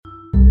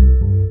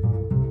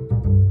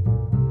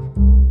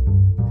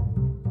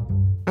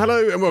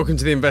Hello and welcome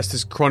to the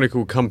Investors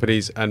Chronicle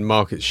Companies and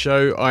Markets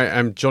Show. I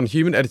am John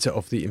Human, editor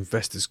of the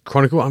Investors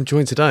Chronicle. I'm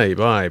joined today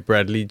by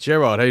Bradley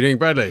Gerard. How are you doing,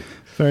 Bradley?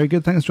 Very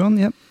good, thanks, John.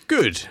 Yep.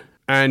 Good.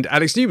 And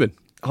Alex Newman.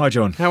 Hi,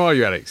 John. How are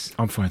you, Alex?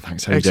 I'm fine,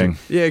 thanks. How are you doing?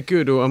 Yeah,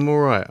 good. I'm all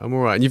right.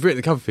 And you've written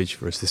the cover feature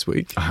for us this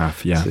week. I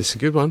have, yeah. So it's a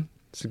good one.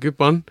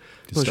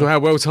 Not sure how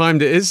well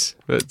timed it is,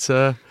 but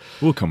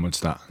we'll come on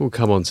to that. We'll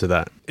come on to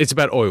that. It's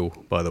about oil,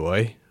 by the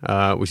way,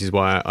 which is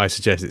why I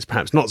suggest it's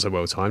perhaps not so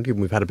well timed,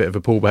 given we've had a bit of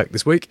a pullback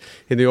this week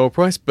in the oil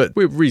price, but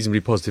we're reasonably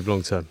positive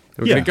long term.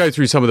 We're going to go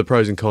through some of the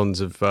pros and cons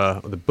of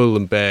the bull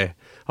and bear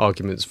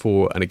arguments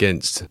for and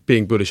against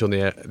being bullish on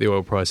the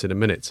oil price in a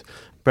minute.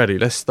 Bradley,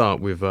 let's start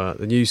with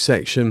the news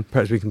section.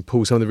 Perhaps we can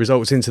pull some of the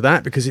results into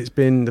that because it's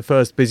been the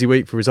first busy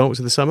week for results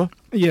of the summer.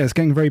 Yeah, it's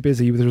getting very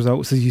busy with the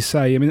results, as you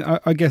say. I mean,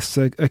 I guess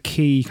a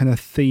key kind of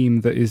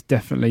theme that is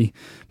definitely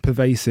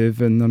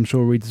pervasive, and I'm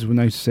sure readers will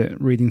notice it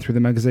reading through the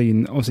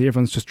magazine. Obviously,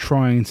 everyone's just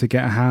trying to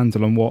get a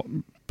handle on what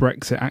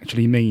Brexit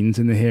actually means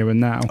in the here and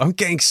now. I'm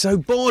getting so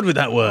bored with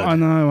that word. I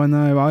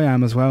know, I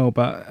am as well,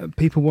 but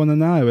people want to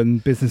know,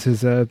 and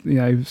businesses are,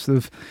 sort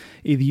of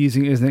either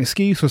using it as an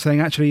excuse or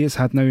saying actually it's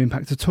had no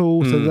impact at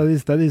all. So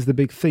that is the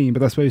big theme.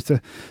 But I suppose to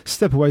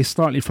step away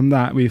slightly from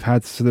that, we've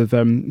had sort of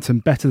some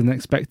better than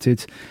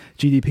expected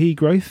GDP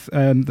growth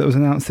that was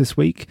announced this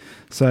week.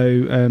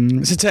 So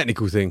it's a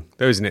technical thing,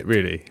 though, isn't it?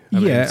 Really?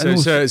 Yeah.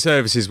 So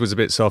services was a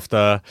bit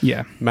softer.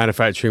 Yeah.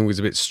 Manufacturing was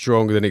a bit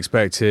stronger than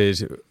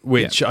expected,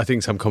 which I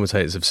think some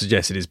commentators have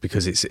suggested is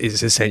because it's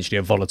essentially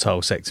a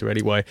volatile sector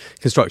anyway.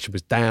 Construction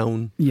was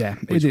down. Yeah,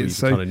 which it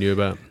is. We kind of knew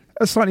about.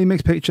 A slightly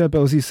mixed picture, but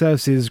obviously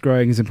services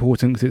growing is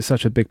important because it's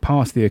such a big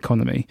part of the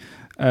economy.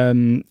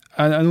 And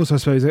also, I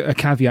suppose, a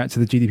caveat to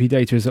the GDP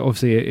data is that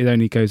obviously it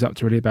only goes up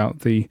to really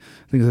about the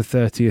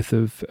 30th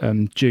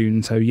of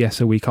June. So yes,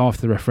 a week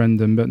after the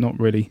referendum, but not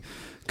really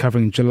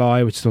covering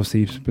July, which has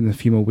obviously been a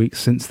few more weeks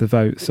since the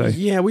vote. So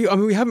yeah,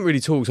 we haven't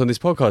really talked on this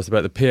podcast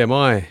about the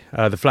PMI,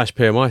 the flash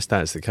PMI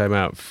stats that came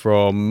out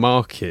from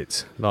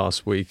Market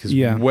last week as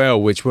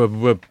well, which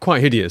were quite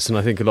hideous, and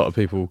I think a lot of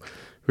people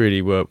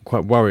really were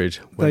quite worried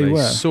when they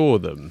saw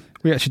them.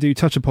 We actually do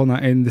touch upon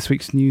that in this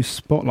week's news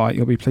spotlight,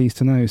 you'll be pleased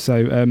to know.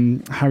 So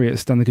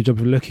Harriet's done a good job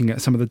of looking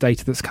at some of the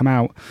data that's come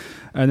out.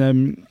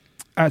 And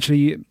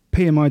actually,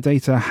 PMI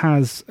data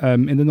has,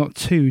 in the not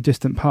too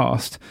distant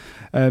past,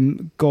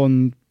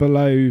 gone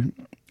below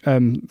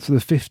sort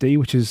of 50,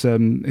 which is,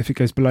 if it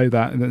goes below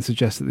that, then it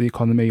suggests that the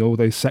economy, all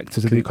those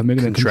sectors of the economy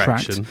are going to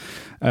contract.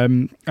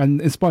 And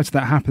in spite of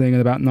that happening in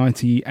about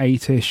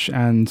 98-ish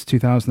and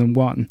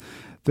 2001,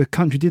 the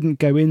country didn't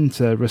go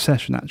into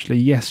recession, actually.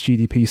 Yes,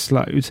 GDP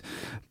slowed,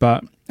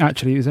 but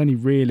actually it was only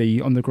really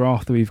on the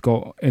graph that we've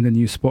got in the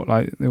news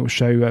spotlight. It will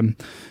show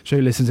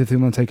listeners if they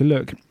want to take a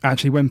look.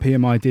 Actually, when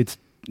PMI did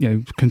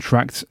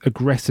contract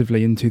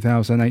aggressively in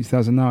 2008,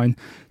 2009,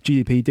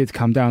 GDP did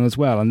come down as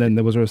well, and then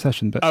there was a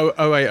recession. But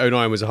 08,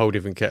 09 was a whole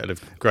different kettle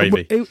of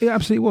gravy. It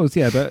absolutely was,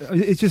 yeah. But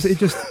it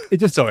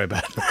just sorry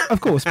about that.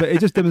 Of course, but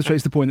it just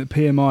demonstrates the point that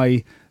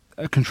PMI.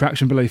 A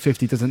contraction below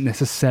 50 doesn't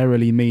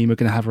necessarily mean we're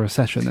going to have a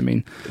recession. I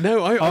mean,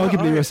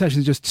 arguably a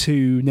recession is just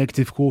 2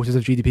 negative quarters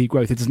of GDP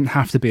growth. It doesn't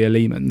have to be a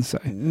Lehman. So.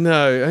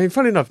 No, I mean,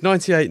 funny enough,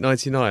 98,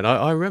 99,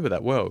 I remember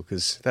that well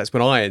because that's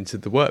when I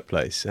entered the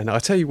workplace. And I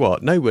tell you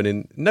what, no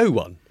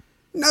one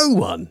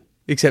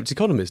except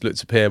economists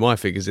looked at PMI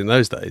figures in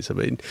those days. I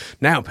mean,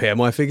 now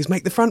PMI figures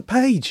make the front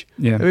page.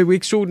 Yeah. I mean, we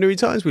extraordinary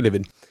times we live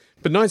in.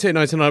 But 98,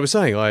 99, I was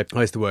saying, I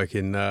used to work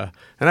in an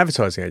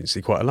advertising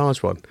agency, quite a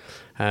large one.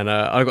 And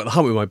I got the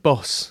hump with my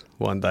boss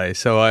one day.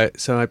 So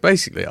I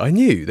basically, I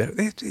knew that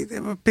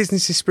there were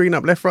businesses springing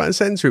up left, right and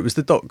centre. It was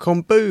the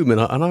dot-com boom. And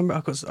I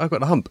got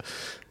the hump.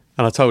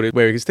 And I told him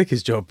where he could stick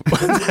his job.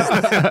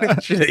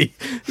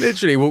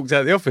 literally walked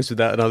out of the office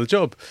without another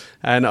job.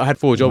 And I had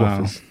 4 job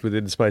offers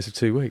within the space of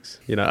 2 weeks.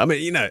 And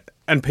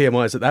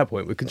PMIs at that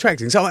point were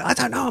contracting. So I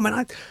don't know. I mean,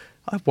 I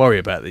worry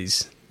about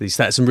these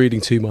stats and reading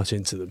too much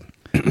into them.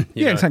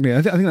 Exactly.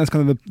 I think that's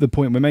kind of the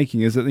point we're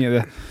making is that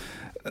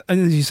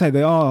and as you say,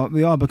 they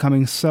are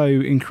becoming so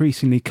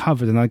increasingly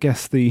covered, and I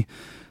guess the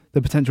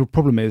potential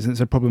problem is, and it's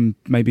a problem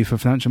maybe for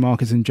financial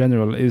markets in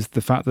general, is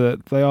the fact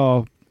that they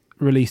are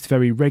released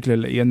very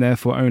regularly and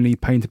therefore only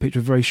paint a picture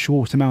of a very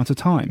short amount of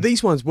time.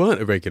 These ones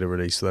weren't a regular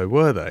release though,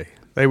 were they?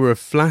 They were a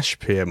flash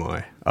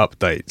PMI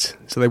update.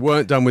 So they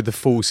weren't done with the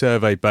full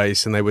survey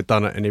base and they were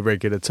done at an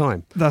irregular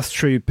time. That's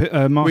true.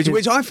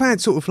 Which I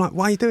found sort of like,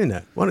 why are you doing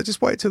that? Why not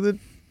just wait till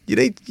you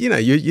need,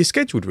 your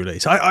scheduled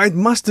release? I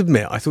must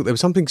admit, I thought there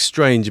was something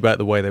strange about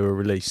the way they were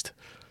released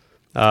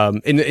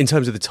in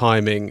terms of the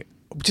timing.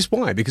 Just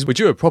why? Because we're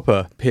due a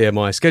proper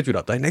PMI scheduled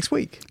update next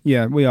week.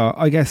 Yeah, we are.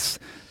 I guess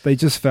they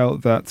just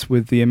felt that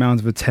with the amount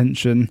of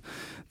attention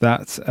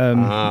that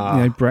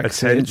Brexit...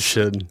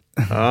 Attention.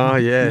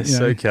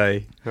 Yes,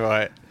 okay.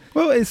 Right.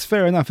 Well, it's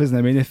fair enough, isn't it?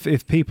 I mean,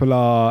 if people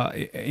are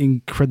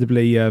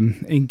incredibly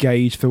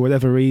engaged for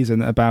whatever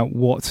reason about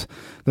what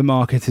the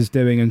market is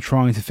doing and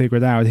trying to figure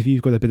it out, if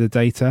you've got a bit of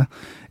data,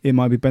 it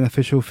might be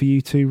beneficial for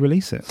you to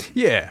release it.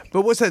 Yeah,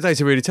 but what's that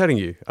data really telling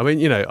you? I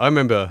mean, I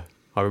remember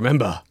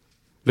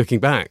looking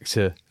back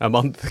to a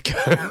month ago.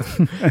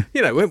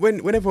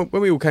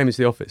 When we all came into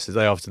the office the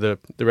day after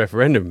the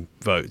referendum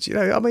vote,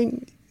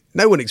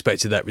 no one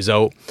expected that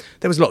result.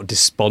 There was a lot of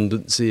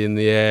despondency in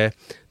the air.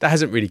 That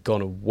hasn't really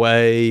gone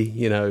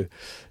away.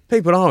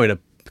 People are in a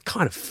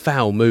kind of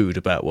foul mood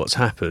about what's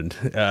happened,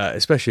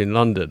 especially in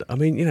London.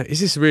 Is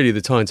this really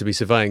the time to be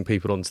surveying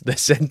people on their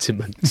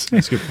sentiments?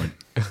 That's a good point.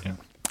 Yeah.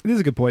 It is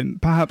a good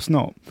point. Perhaps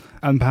not.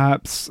 And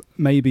perhaps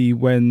maybe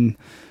when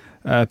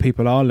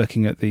people are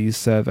looking at these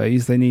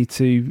surveys, they need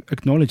to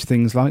acknowledge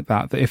things like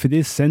that if it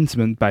is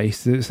sentiment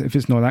based, if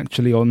it's not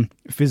actually on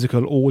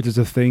physical orders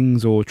of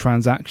things or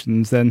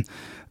transactions, then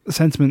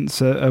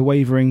sentiment's a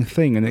wavering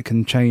thing and it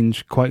can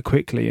change quite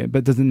quickly,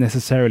 but doesn't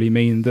necessarily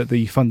mean that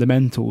the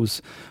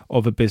fundamentals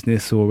of a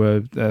business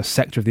or a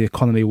sector of the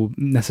economy will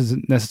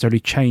necessarily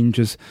change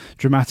as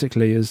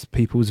dramatically as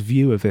people's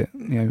view of it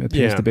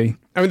appears to be.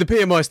 The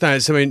PMI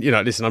stats,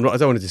 listen, I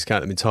don't want to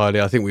discount them entirely.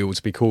 I think we ought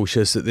to be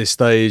cautious at this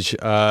stage.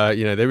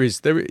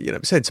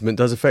 Sentiment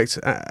does affect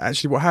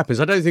actually what happens.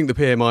 I don't think the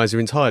PMIs are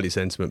entirely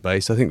sentiment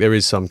based. I think there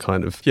is some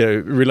kind of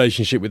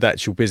relationship with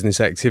actual business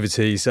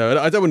activity. So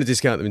I don't want to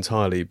discount them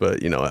entirely,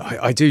 but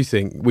I do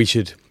think we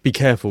should be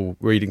careful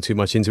reading too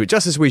much into it,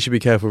 just as we should be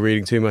careful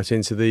reading too much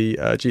into the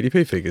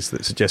GDP figures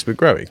that suggest we're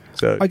growing.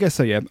 So I guess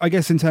so, yeah. I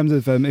guess in terms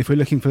of if we're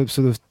looking for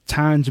sort of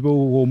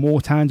tangible or more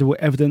tangible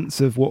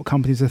evidence of what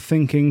companies are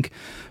thinking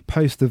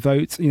post the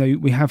vote,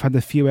 we have had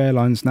a few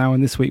airlines now,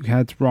 and this week we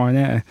had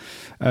Ryanair,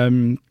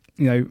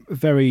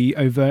 very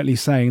overtly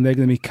saying they're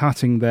going to be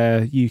cutting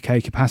their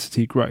UK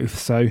capacity growth.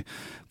 So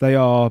they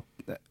are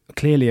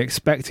clearly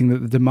expecting that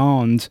the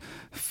demand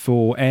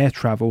for air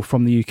travel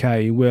from the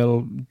UK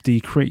will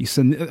decrease,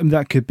 and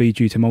that could be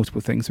due to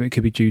multiple things. It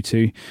could be due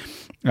to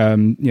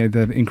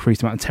the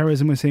increased amount of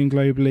terrorism we're seeing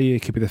globally.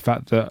 It could be the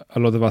fact that a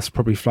lot of us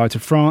probably fly to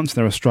France.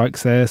 There are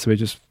strikes there, so we're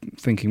just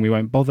thinking we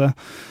won't bother.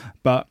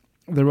 But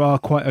there are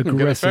quite aggressive...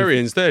 Get a ferry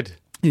instead.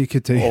 You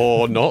could do.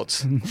 Or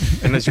not,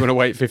 unless you want to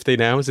wait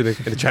 15 hours in a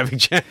traffic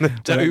jam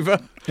at Dover.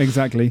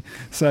 Exactly.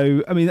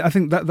 So, I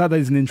think that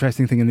is an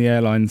interesting thing in the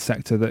airline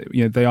sector,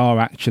 that they are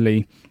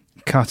actually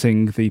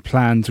cutting the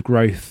planned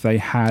growth they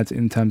had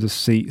in terms of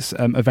seats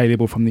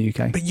available from the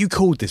UK. But you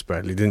called this,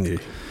 Bradley, didn't you?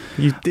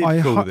 You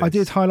did call this. I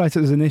did highlight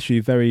it as an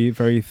issue very,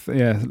 very,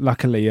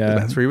 luckily.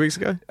 About 3 weeks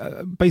ago?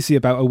 Basically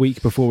about a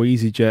week before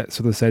EasyJet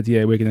sort of said,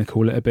 we're going to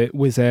call it a bit.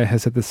 Wizz Air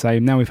has said the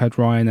same. Now we've had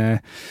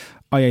Ryanair.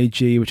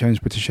 IAG, which owns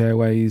British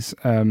Airways,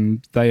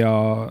 they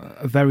are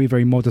very,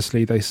 very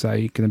modestly, they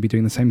say, going to be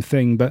doing the same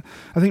thing. But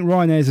I think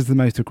Ryanair's is the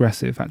most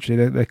aggressive, actually.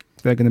 They're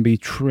going to be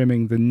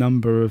trimming the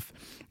number of,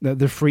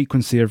 the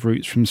frequency of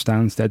routes from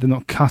Stansted. They're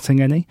not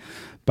cutting any,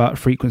 but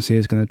frequency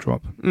is going to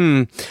drop.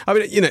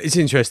 It's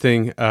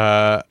interesting.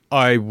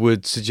 I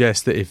would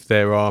suggest that if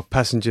there are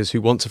passengers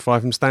who want to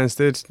fly from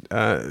Stansted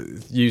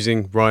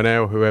using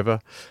Ryanair or whoever,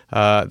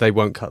 they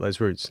won't cut those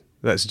routes.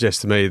 That suggests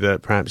to me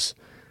that perhaps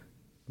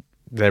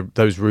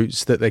those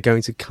routes that they're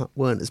going to cut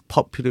weren't as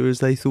popular as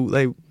they thought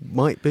they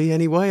might be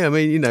anyway.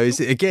 Is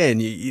it, again,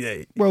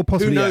 well,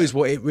 possibly, who knows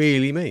what it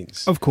really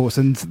means? Of course,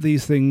 and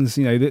these things,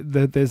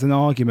 there's an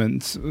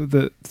argument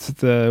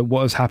that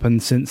what has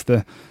happened since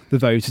the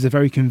vote is a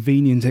very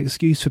convenient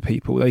excuse for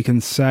people. They can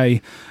say,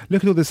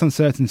 look at all this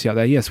uncertainty out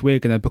there. Yes,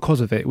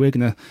 because of it, we're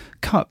going to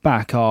cut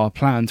back our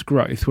planned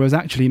growth. Whereas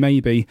actually,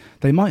 maybe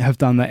they might have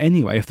done that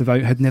anyway if the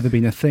vote had never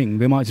been a thing.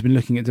 They might have been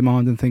looking at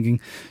demand and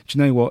thinking, do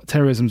you know what?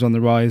 Terrorism's on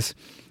the rise.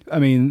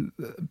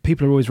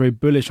 People are always very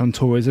bullish on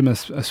tourism,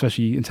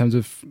 especially in terms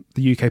of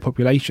the UK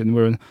population.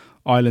 We're an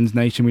island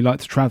nation. We like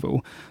to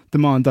travel.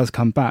 Demand does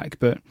come back,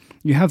 but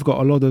you have got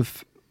a lot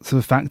of sort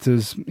of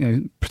factors,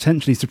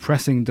 potentially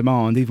suppressing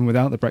demand even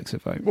without the Brexit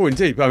vote. Well,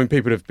 indeed.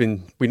 People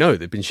we know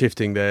they've been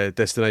shifting their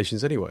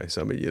destinations anyway.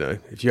 So,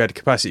 if you had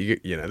capacity,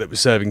 that was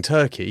serving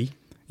Turkey,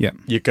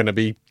 you're going to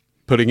be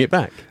putting it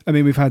back.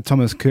 We've had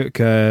Thomas Cook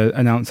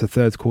announce a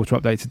third quarter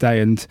update today,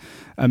 and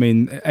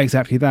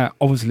exactly that.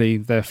 Obviously,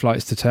 their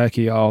flights to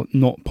Turkey are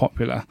not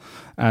popular,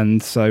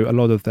 and so a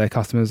lot of their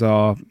customers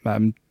are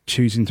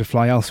choosing to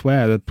fly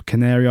elsewhere. The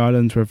Canary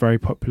Islands were very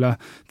popular.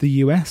 The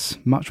US,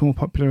 much more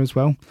popular as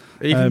well.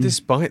 Even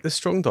despite the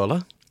strong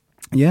dollar?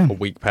 Yeah. Or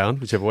weak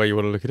pound, whichever way you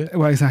want to look at it.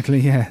 Well, exactly,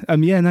 yeah.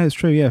 It's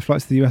true, yeah.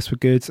 Flights to the US were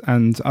good,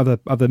 and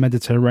other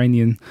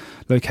Mediterranean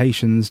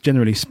locations,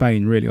 generally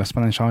Spain, really, or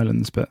Spanish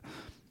islands, but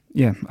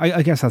yeah,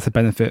 I guess that's a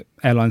benefit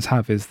airlines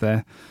have, is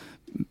their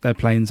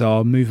planes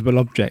are movable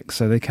objects,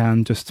 so they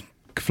can just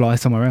fly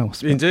somewhere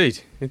else. Indeed.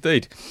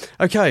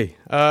 Okay,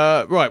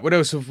 right, what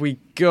else have we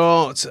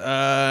got?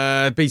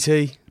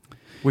 BT,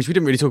 which we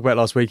didn't really talk about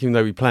last week, even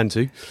though we planned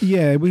to.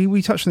 Yeah,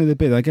 we touched on it a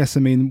bit. I guess,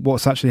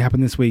 what's actually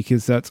happened this week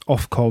is that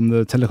Ofcom,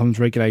 the telecoms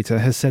regulator,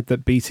 has said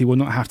that BT will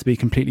not have to be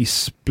completely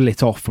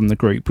split off from the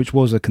group, which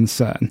was a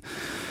concern.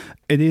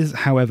 It is,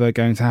 however,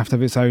 going to have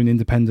its own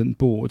independent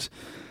board.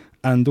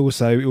 And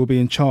also, it will be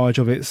in charge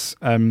of its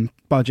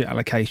budget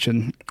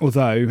allocation.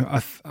 Although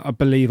I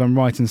believe I'm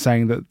right in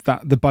saying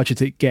that the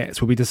budget it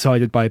gets will be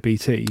decided by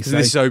BT. So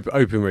this is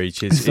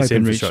OpenReach, its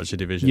infrastructure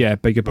division. Yeah,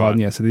 beg your pardon.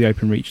 Right. Yeah, so the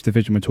OpenReach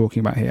division we're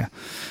talking about here.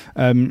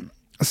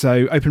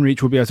 So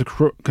Openreach will be able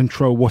to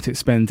control what it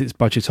spends its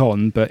budget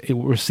on, but it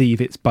will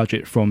receive its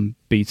budget from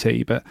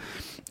BT. But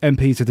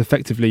MPs had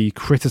effectively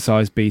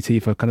criticised BT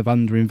for kind of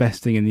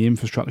underinvesting in the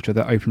infrastructure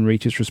that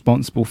Openreach is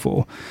responsible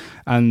for.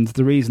 And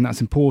the reason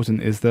that's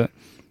important is that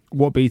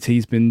what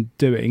BT's been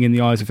doing, in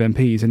the eyes of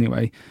MPs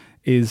anyway,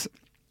 is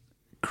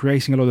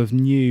creating a lot of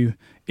new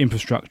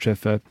infrastructure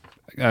for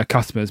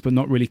customers, but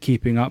not really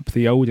keeping up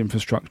the old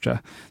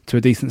infrastructure to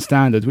a decent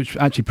standard, which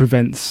actually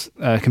prevents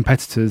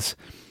competitors,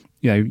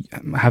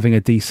 having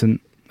a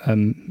decent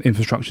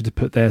infrastructure to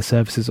put their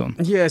services on.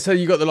 Yeah, so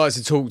you got the likes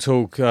of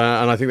TalkTalk,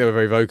 and I think they were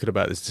very vocal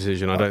about this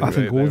decision. I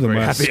think all of them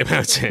were happy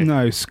about it.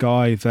 No,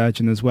 Sky,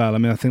 Virgin as well. I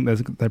mean, I think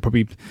they're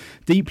probably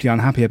deeply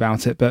unhappy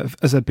about it, but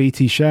as a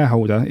BT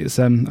shareholder, it's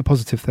a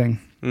positive thing.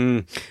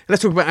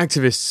 Let's talk about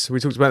activists. We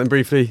talked about them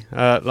briefly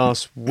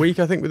last week,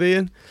 I think, with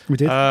Ian. We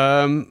did.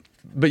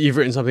 But you've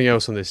written something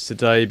else on this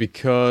today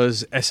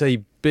because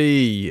SAB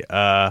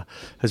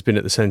has been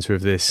at the centre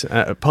of this,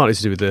 partly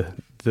to do with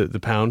the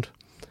pound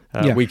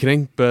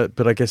weakening,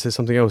 but I guess there's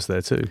something else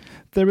there too.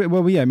 I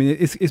mean,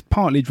 it's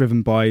partly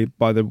driven by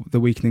the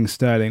weakening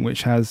sterling,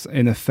 which has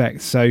in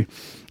effect. So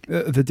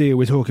the deal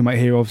we're talking about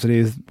here, obviously,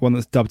 is one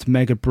that's dubbed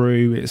Mega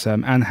Brew. It's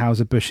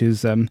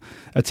Anheuser-Busch's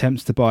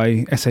attempts to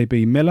buy SAB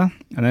Miller,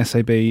 and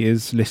SAB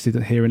is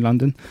listed here in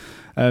London.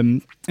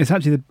 It's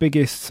actually the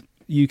biggest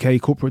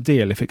UK corporate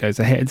deal if it goes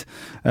ahead.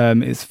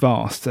 It's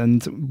vast,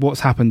 and what's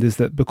happened is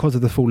that because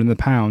of the fall in the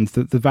pound,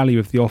 the value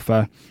of the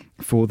offer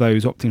for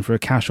those opting for a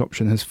cash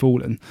option has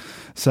fallen.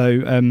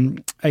 So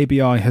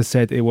ABI has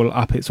said it will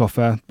up its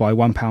offer by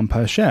 £1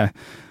 per share,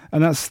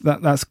 and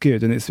that's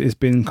good, and it's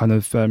been kind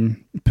of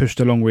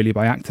pushed along really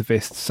by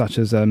activists such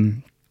as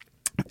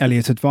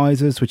Elliott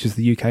Advisors, which is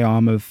the UK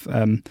arm of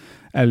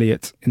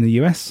Elliott in the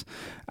US,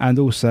 and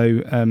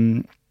also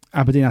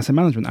Aberdeen Asset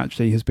Management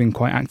actually has been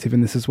quite active in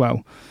this as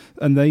well.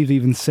 And they've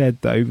even said,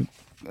 though,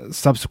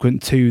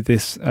 subsequent to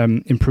this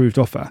improved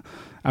offer,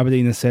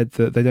 Aberdeen has said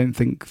that they don't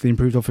think the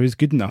improved offer is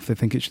good enough. They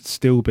think it should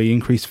still be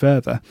increased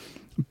further.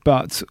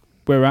 But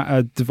we're at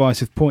a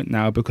divisive point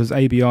now because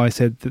ABI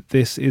said that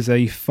this is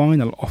a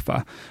final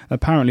offer.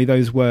 Apparently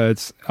those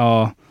words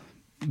are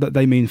that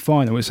they mean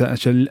final. It's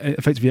actually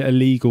effectively a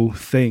legal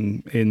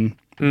thing in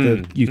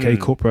the UK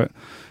corporate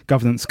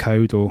governance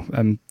code or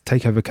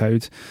takeover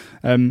code.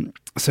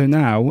 So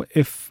now,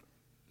 if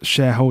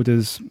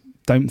shareholders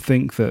don't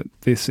think that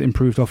this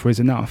improved offer is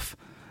enough,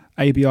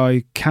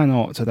 ABI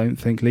cannot, I don't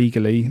think,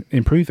 legally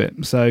improve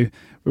it. So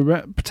we're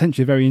at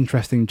potentially a very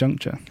interesting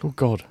juncture. Oh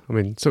God! I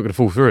mean, it's not going to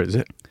fall through, is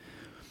it?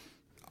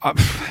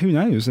 Who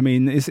knows? I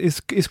mean,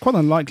 it's quite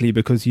unlikely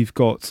because you've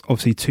got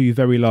obviously two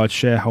very large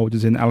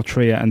shareholders in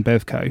Altria and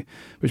Bevco,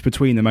 which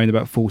between them own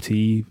about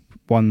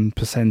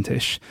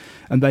 41%ish,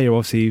 and they are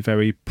obviously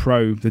very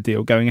pro the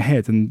deal going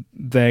ahead, and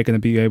they're going to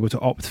be able to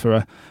opt for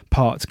a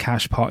part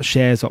cash, part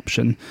shares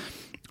option,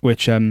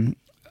 which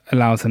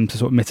allows them to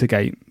sort of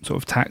mitigate sort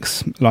of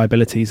tax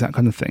liabilities, that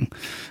kind of thing.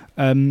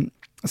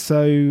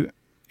 So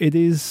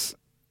it's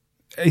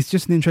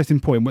just an interesting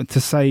point. To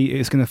say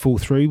it's going to fall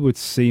through would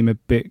seem a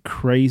bit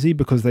crazy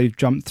because they've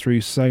jumped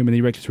through so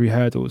many regulatory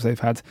hurdles. They've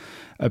had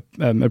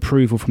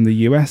approval from the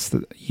US,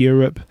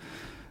 Europe,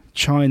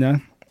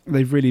 China.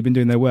 They've really been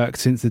doing their work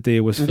since the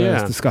deal was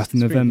first discussed in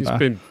November.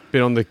 It's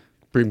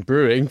been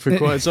brewing for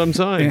quite some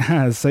time. It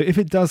has. So if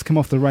it does come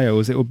off the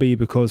rails, it will be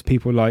because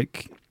people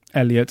like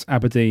Elliott,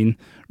 Aberdeen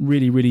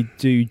really, really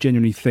do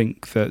genuinely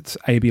think that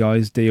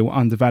ABI's deal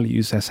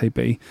undervalues SAB.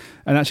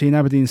 And actually in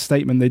Aberdeen's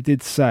statement, they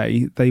did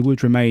say they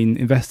would remain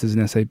investors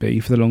in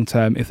SAB for the long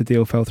term if the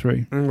deal fell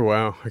through. Oh,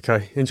 wow.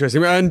 Okay.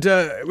 Interesting. And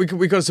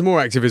we got some more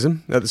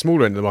activism at the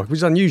smaller end of the market, which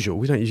is unusual.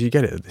 We don't usually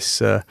get it at this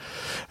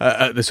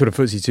at the sort of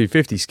FTSE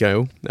 250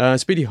 scale.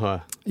 Speedy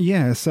Hire.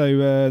 Yeah,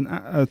 so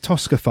a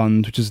Tosca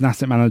fund, which is an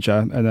asset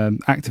manager and an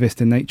activist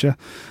in nature,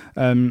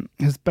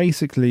 has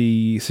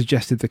basically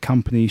suggested the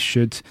company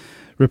should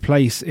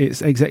replace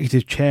its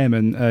executive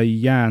chairman,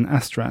 Jan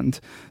Astrand.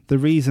 The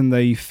reason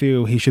they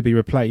feel he should be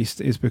replaced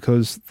is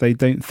because they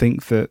don't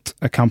think that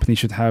a company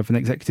should have an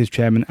executive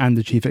chairman and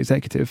a chief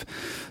executive.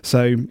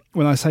 So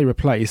when I say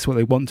replace, what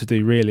they want to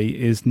do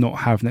really is not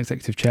have an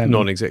executive chairman.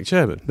 Non-exec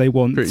chairman. They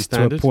want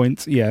to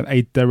appoint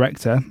a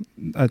director,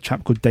 a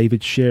chap called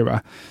David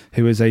Shearer,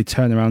 who is a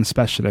turnaround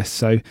specialist.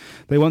 So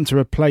they want to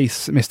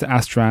replace Mr.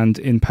 Astrand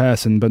in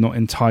person but not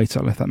in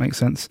title, if that makes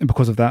sense, and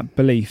because of that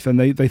belief. And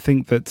they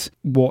think that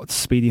what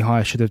Speedy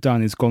Hire should have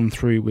done is gone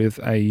through with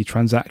a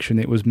transaction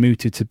it was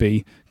mooted to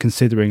be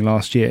considering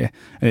last year,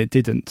 and it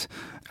didn't.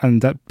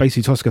 And that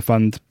basically Tosca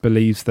Fund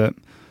believes that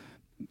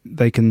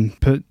they can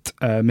put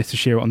Mr.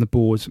 Shearer on the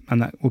board,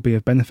 and that will be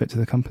of benefit to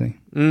the company.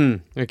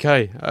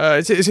 Okay.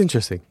 It's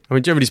interesting. I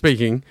mean, generally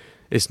speaking,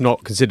 it's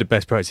not considered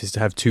best practice to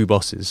have two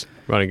bosses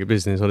running a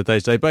business on a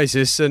day-to-day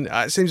basis, and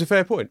it seems a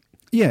fair point.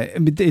 Yeah,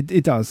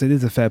 it does. It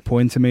is a fair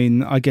point. I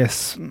mean, I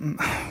guess,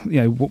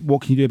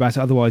 what can you do about it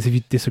otherwise if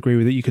you disagree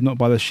with it? You could not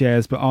buy the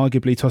shares, but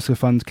arguably Tosca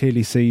Fund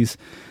clearly sees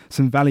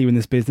some value in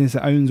this business.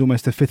 It owns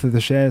almost a fifth of the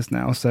shares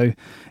now, so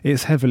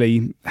it's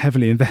heavily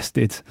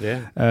invested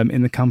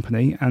in the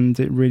company, and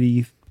it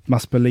really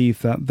must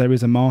believe that there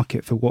is a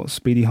market for what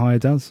Speedy Hire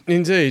does.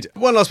 Indeed.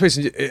 One last piece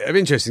of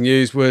interesting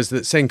news was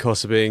that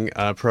Cenkos are being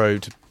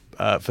probed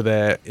for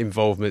their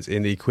involvement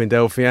in the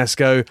Quindel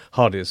fiasco.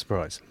 Hardly a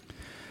surprise.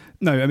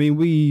 No, I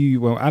mean,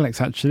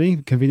 Alex actually,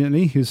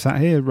 conveniently, who's sat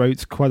here,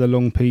 wrote quite a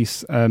long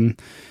piece,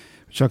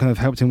 which I kind of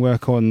helped him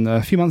work on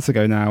a few months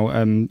ago now,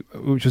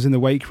 which was in the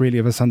wake, really,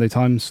 of a Sunday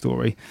Times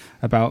story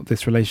about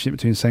this relationship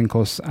between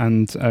Cenkos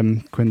and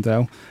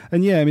Quindel.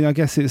 And yeah, I mean, I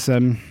guess it's,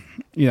 at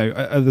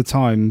the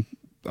time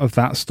of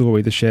that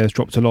story, the shares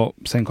dropped a lot.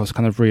 Cenkos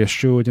kind of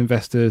reassured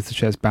investors, the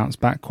shares bounced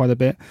back quite a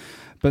bit.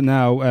 But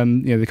now,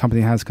 the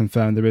company has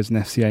confirmed there is an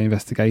FCA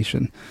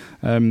investigation.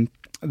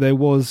 There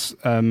was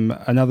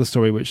another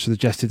story which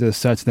suggested a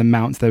certain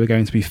amount they were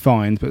going to be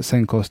fined, but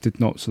Cenkos did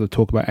not sort of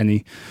talk about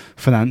any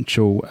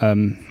financial,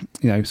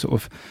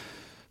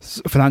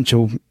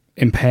 financial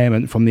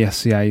impairment from the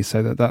FCA.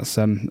 So that's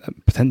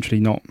potentially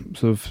not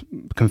sort of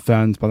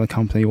confirmed by the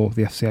company or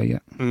the FCA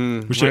yet.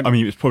 Which, I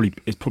mean,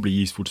 it's probably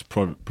useful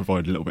to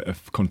provide a little bit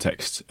of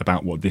context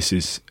about what this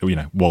is,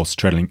 whilst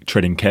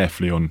treading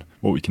carefully on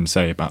what we can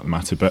say about the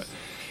matter, but.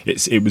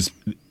 It was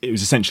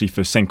essentially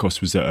for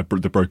Cenkos was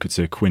the broker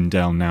to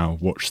Quindel, now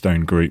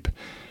Watchstone Group,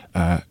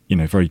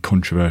 very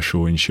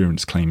controversial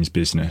insurance claims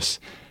business.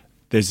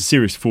 There's a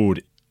serious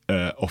fraud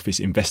office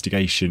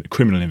investigation,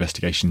 criminal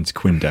investigation into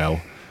Quindel.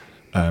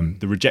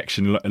 The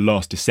rejection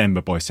last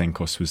December by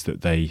Cenkos was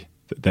that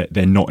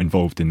they're not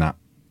involved in that,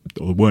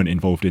 or weren't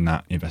involved in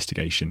that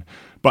investigation.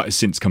 But it's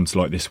since come to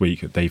light this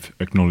week that they've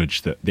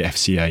acknowledged that the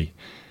FCA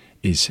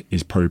is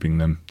probing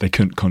them. They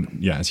couldn't,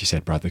 as you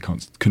said, Brad, they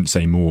couldn't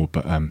say more,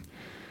 but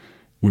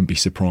wouldn't be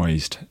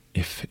surprised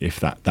if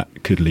that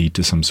could lead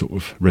to some sort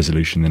of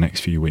resolution in the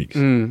next few weeks.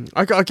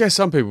 I guess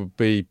some people would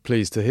be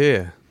pleased to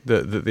hear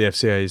that the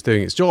FCA is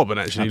doing its job and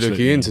actually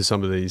looking into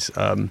some of these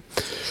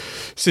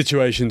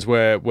situations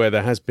where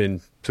there has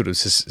been sort of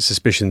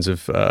suspicions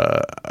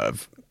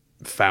of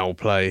foul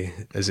play,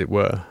 as it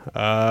were.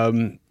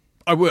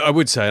 I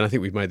would say, and I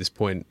think we've made this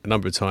point a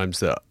number of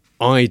times, that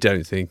I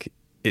don't think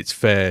it's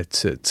fair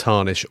to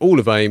tarnish all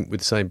of AIM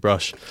with the same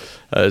brush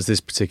as this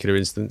particular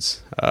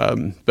instance.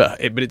 But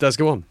it does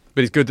go on.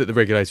 But it's good that the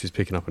regulator is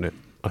picking up on it,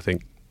 I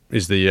think,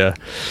 is the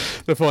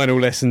final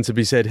lesson to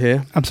be said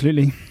here.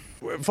 Absolutely.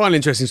 Final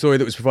interesting story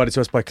that was provided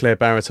to us by Claire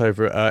Barrett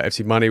over at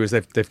FC Money was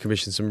they've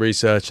commissioned some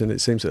research, and it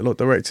seems that a lot of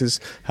directors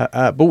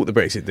bought the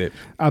Brexit dip.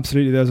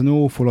 Absolutely, there's an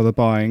awful lot of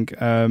buying.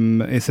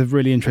 It's a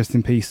really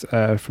interesting piece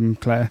from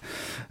Claire.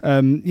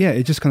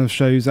 It just kind of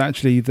shows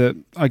actually that,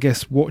 I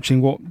guess,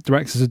 watching what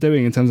directors are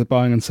doing in terms of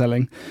buying and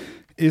selling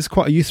is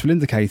quite a useful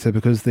indicator,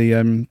 because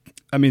the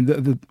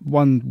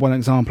one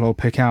example I'll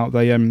pick out,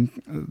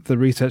 the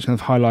research kind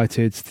of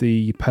highlighted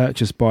the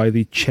purchase by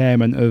the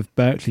chairman of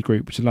Berkeley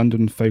Group, which is a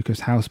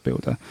London-focused house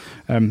builder,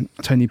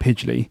 Tony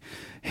Pidgley.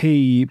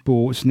 He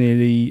bought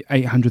nearly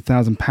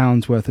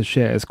 £800,000 worth of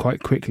shares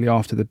quite quickly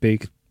after the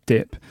big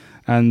dip,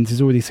 and has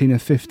already seen a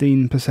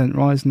 15%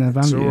 rise in their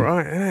value. It's all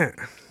right, isn't it?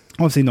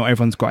 Obviously, not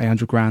everyone's got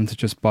 £800,000 to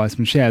just buy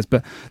some shares,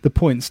 but the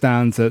point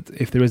stands that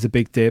if there is a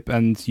big dip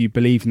and you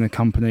believe in the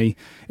company,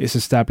 it's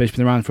established,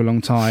 been around for a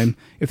long time,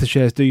 if the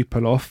shares do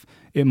pull off,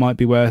 it might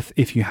be worth,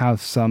 if you have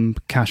some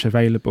cash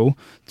available,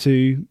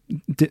 to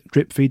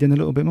drip feed in a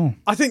little bit more.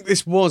 I think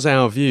this was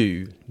our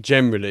view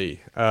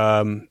generally,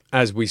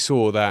 as we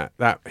saw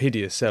that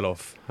hideous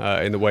sell-off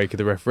in the wake of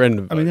the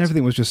referendum vote. I mean,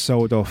 everything was just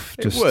sold off.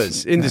 It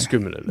was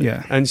indiscriminately.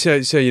 Yeah. And so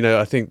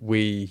I think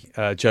we,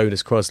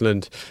 Jonas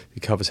Crosland, who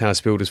covers house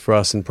builders for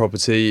us and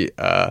property,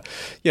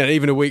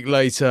 even a week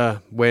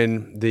later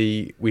when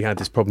we had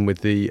this problem with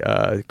the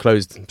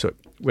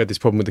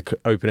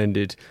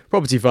open-ended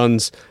property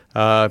funds,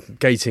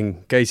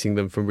 gating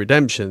them from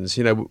redemptions,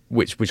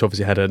 which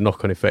obviously had a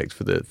knock-on effect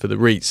for the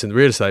REITs and the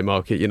real estate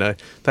market.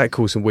 That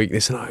caused some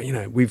weakness,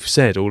 and we've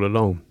said all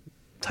along,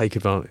 take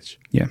advantage.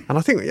 Yeah, and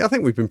I think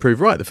we've been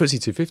proved right. The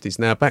FTSE 250 is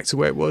now back to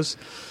where it was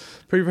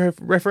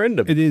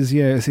pre-referendum. It is,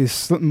 yeah.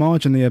 It's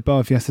marginally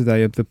above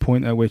yesterday of the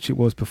point at which it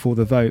was before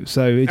the vote.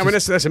 So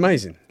that's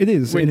amazing. It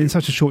is in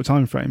such a short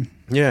time frame.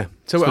 Yeah.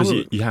 So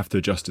you have to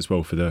adjust as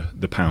well for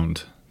the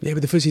pound. Yeah,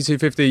 with the FTSE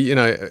 250,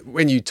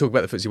 when you talk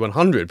about the FTSE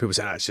 100, people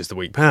say, it's just the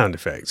weak pound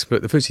effect.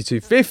 But the FTSE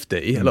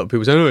 250, a lot of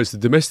people say, it's the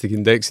domestic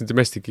index, the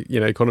domestic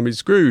economy is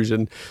screwed.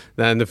 And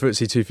then the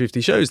FTSE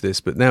 250 shows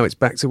this, but now it's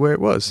back to where it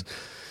was.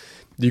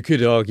 You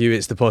could argue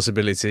it's the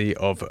possibility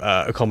of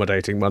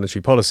accommodating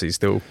monetary policy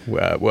still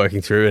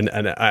working through, and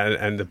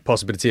the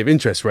possibility of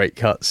interest rate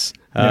cuts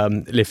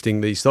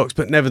lifting these stocks.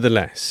 But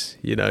nevertheless,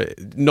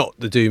 not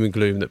the doom and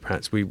gloom that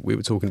perhaps we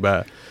were talking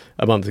about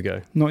a month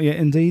ago. Not yet,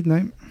 indeed,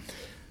 no.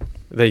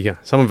 There you go.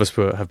 Some of us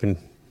have been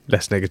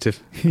less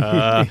negative,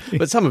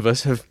 but some of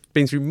us have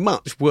been through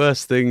much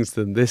worse things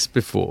than this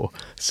before.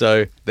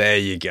 So there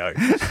you go.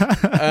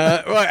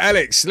 Right,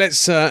 Alex,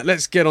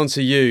 let's get on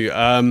to you.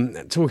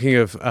 Talking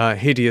of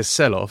hideous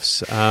sell-offs,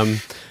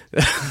 the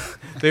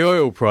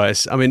oil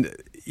price. I mean,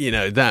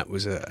 that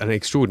was an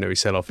extraordinary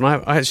sell-off,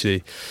 and I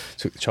actually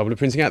took the trouble of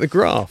printing out the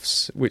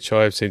graphs, which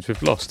I seem to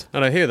have lost.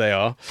 And here they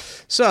are.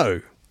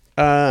 So,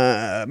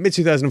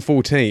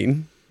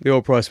 mid-2014. the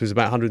oil price was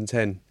about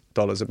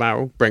 $110 a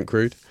barrel, Brent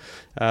crude.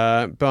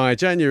 By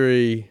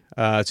January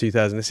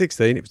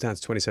 2016, it was down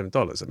to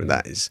 $27. I mean,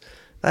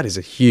 that is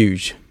a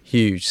huge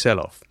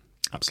sell-off.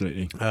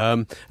 Absolutely.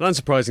 And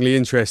unsurprisingly,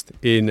 interest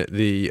in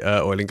the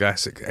oil and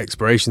gas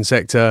exploration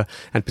sector,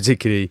 and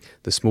particularly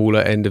the smaller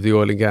end of the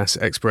oil and gas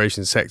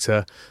exploration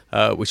sector,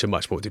 which are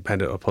much more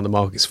dependent upon the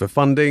markets for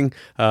funding,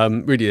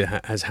 really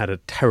has had a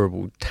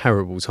terrible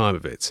time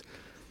of it.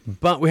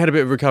 But we had a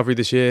bit of recovery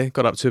this year,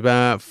 got up to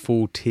about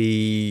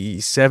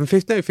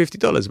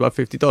 $50, about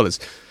 $50.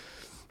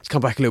 It's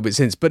come back a little bit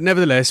since, but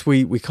nevertheless,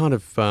 we kind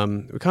of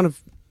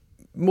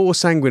more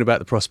sanguine about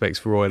the prospects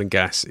for oil and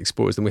gas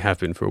explorers than we have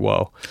been for a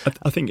while.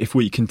 I think if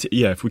we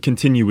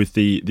continue with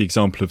the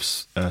example of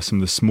some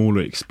of the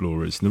smaller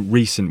explorers, the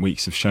recent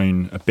weeks have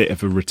shown a bit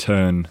of a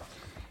return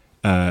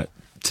to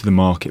the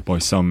market by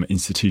some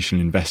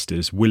institutional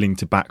investors willing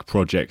to back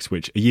projects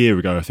which a year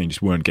ago I think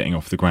just weren't getting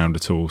off the ground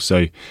at all.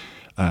 So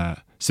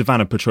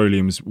Savannah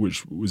Petroleum,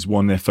 which was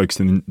one, they're focused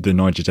in the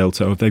Niger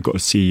Delta. They've got a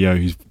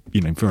CEO who's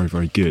very,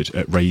 very good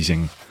at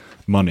raising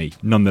money.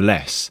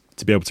 Nonetheless,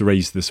 to be able to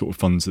raise the sort of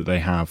funds that they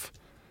have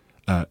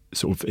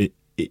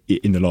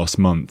in the last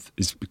month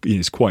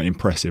is quite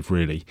impressive,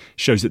 really.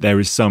 Shows that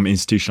there is some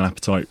institutional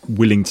appetite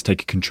willing to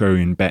take a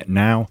contrarian bet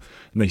now,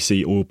 and they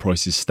see oil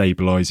prices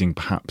stabilising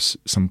perhaps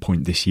some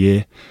point this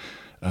year.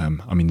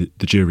 The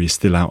jury is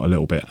still out a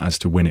little bit as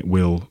to when it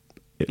will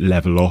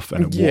level off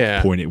and at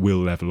what point it will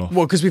level off.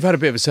 Well, because we've had a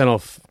bit of a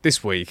sell-off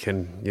this week,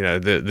 and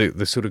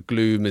the sort of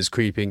gloom is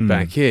creeping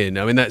back in.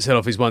 I mean, that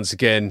sell-off is once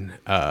again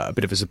a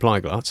bit of a supply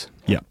glut.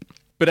 Yeah.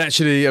 But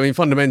actually,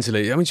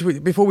 fundamentally,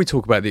 before we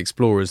talk about the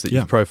explorers that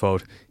you've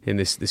profiled in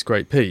this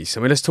great piece,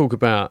 let's talk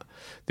about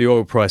the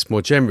oil price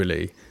more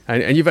generally.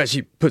 And you've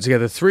actually put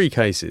together three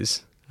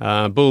cases,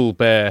 bull,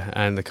 bear,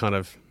 and the kind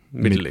of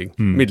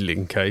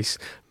middling case.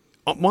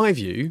 My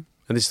view,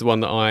 and this is the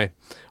one that I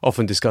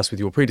often discuss with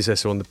your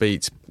predecessor on the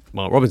beat,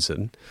 Mark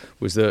Robinson,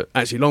 was that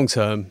actually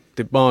long-term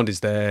demand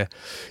is there.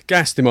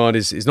 Gas demand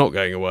is not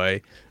going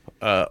away.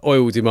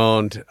 Oil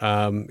demand,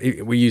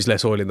 we use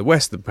less oil in the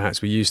West than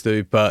perhaps we used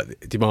to,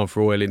 but demand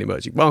for oil in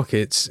emerging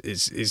markets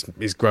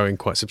is growing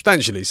quite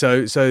substantially.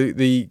 So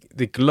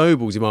the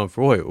global demand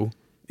for oil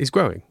is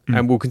growing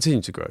and will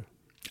continue to grow.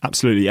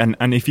 Absolutely.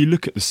 And if you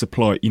look at the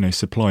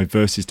supply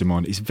versus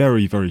demand, it's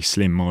very, very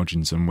slim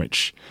margins on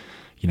which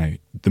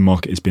the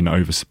market has been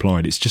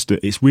oversupplied.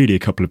 It's really a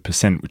couple of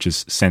percent which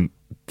has sent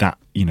that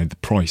the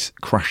price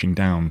crashing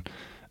down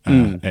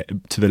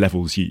to the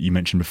levels you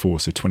mentioned before,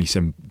 so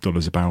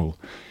 $27 a barrel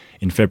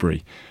in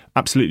February.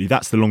 Absolutely,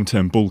 that's the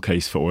long-term bull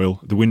case for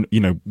oil.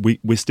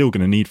 We're still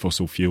going to need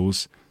fossil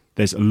fuels.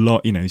 There's a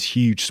lot, there's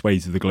huge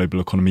swathes of the global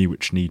economy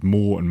which need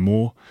more and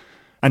more.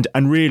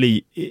 And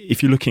really,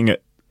 if you're looking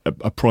at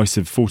a price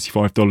of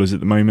 $45 at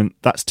the moment,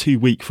 that's too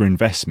weak for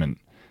investment.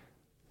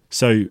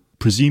 So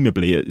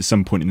presumably at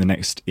some point in the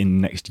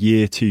next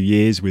year, 2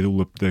 years, with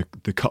all the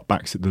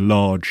cutbacks that the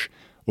large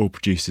oil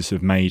producers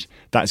have made,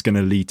 that's going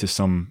to lead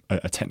to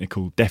a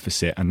technical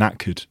deficit, and that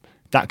could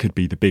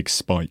be the big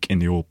spike in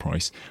the oil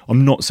price.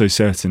 I'm not so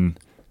certain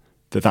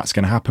that that's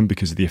going to happen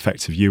because of the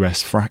effects of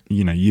US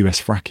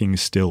fracking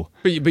is still.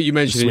 But you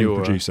mentioned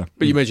producer.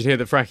 But you mentioned here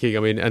that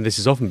fracking, and this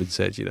has often been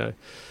said,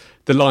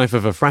 the life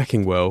of a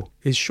fracking well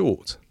is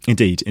short.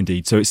 Indeed.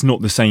 So it's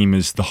not the same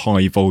as the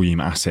high volume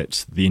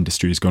assets the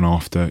industry has gone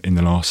after in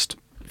the last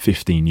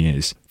 15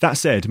 years. That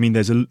said,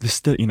 there's a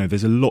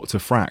lot to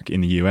frack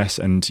in the US,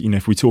 and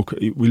if we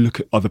look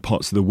at other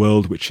parts of the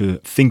world which are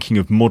thinking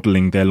of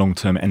modelling their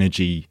long-term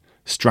energy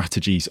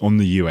strategies on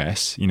the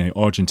US.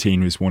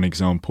 Argentina is one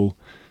example.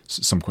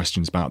 Some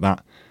questions about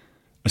that.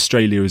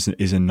 Australia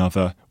is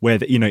another, where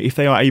if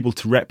they are able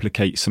to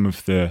replicate some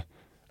of the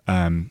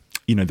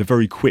the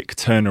very quick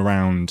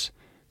turnaround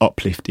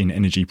uplift in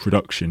energy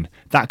production,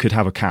 that could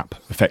have a cap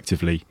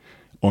effectively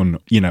on,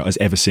 as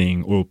ever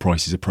seeing oil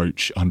prices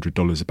approach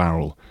 $100 a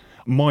barrel.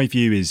 My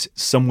view is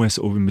somewhere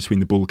sort of in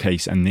between the bull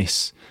case and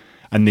this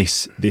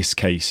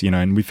case,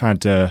 and we've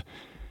had the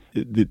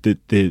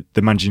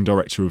managing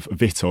director of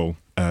Vitol,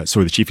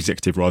 the chief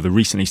executive rather,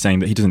 recently saying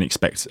that he doesn't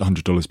expect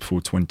 $100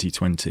 before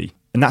 2020.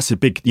 And that's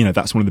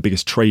that's one of the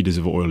biggest traders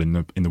of oil in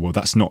the world.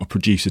 That's not a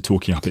producer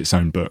talking up its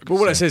own book. Well,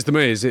 what it says to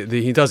me is that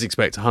he does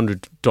expect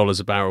 $100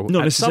 a barrel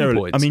at some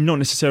point. Not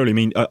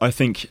necessarily. I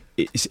think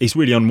it's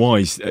really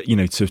unwise,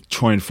 to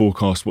try and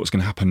forecast what's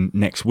going to happen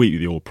next week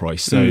with the oil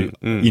price. So,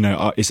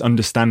 it's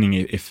understanding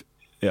if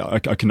I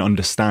can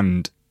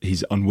understand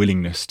his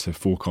unwillingness to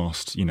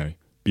forecast,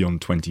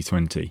 beyond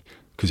 2020,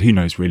 because who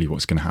knows really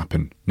what's going to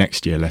happen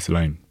next year, let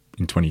alone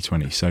in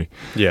 2020. So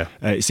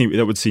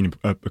that would seem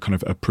a kind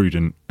of a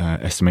prudent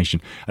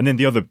estimation. And then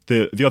the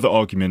other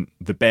argument,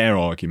 the bear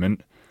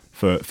argument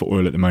for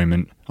oil at the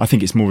moment, I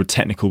think it's more a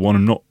technical one.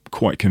 I'm not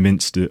quite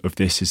convinced of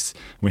this. Is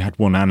we had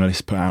one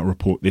analyst put out a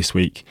report this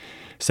week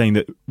saying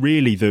that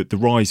really the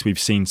rise we've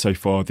seen so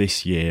far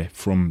this year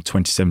from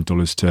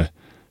 $27 to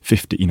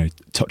 $50,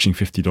 touching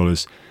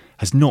 $50,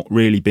 has not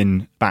really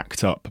been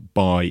backed up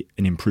by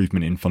an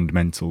improvement in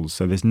fundamentals.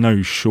 So there's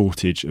no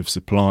shortage of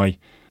supply.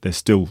 There's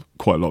still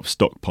quite a lot of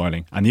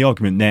stockpiling. And the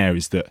argument there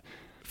is that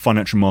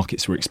financial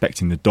markets were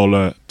expecting the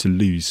dollar to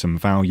lose some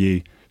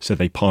value, so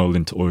they piled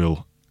into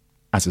oil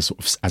as a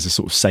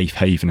sort of safe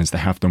haven, as they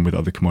have done with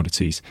other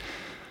commodities.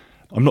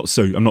 I'm not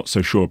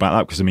so sure about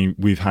that, because I mean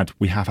we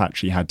have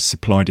actually had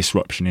supply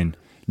disruption in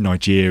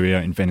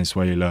Nigeria, in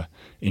Venezuela,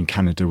 in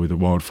Canada with the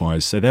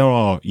wildfires. So there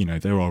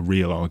are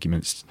real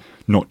arguments,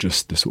 not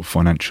just the sort of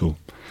financial.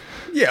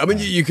 Yeah, I mean,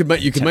 you could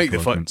make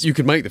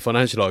the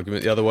financial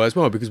argument the other way as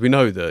well, because we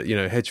know that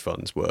hedge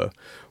funds were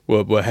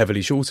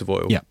heavily short of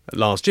oil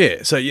last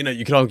year. So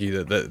you could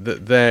argue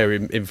that their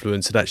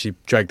influence had actually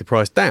dragged the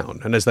price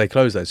down, and as they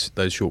closed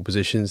those short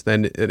positions,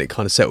 then it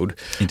kind of settled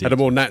at a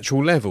more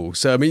natural level.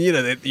 So I mean,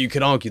 you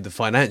could argue the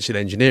financial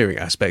engineering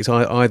aspects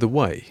either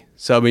way.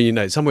 So I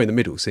mean, somewhere in the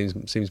middle seems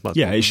much.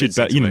 Yeah, it should.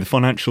 But the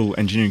financial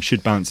engineering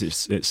should balance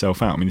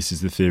itself out. I mean, this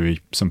is the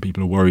theory. Some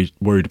people are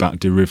worried about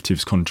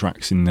derivatives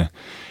contracts in the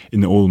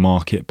oil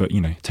market, but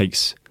it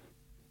takes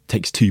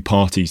two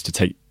parties to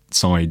take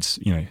sides.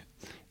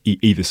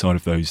 Either side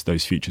of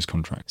those futures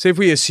contracts. So if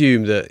we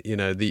assume that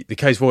the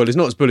case for oil is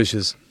not as bullish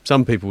as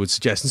some people would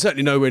suggest, and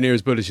certainly nowhere near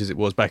as bullish as it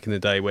was back in the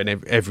day when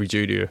every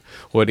junior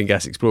oil and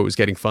gas explorer was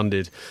getting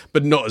funded,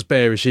 but not as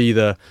bearish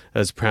either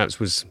as perhaps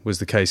was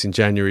the case in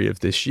January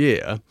of this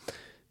year,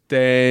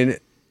 then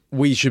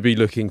we should be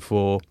looking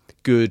for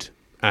good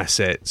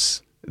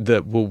assets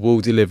that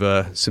will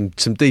deliver some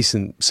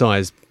decent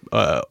sized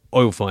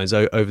oil finds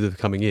over the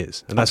coming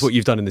years, and that's what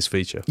you've done in this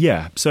feature.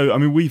 Yeah. So I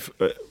mean,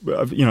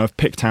 I've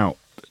picked out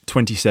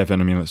 27.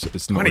 I mean,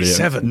 it's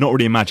not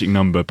really a magic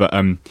number, but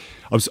I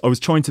was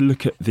trying to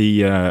look at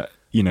the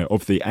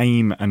of the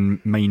AIM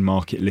and main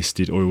market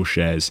listed oil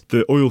shares,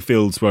 the oil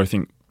fields where I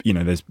think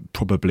there's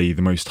probably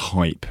the most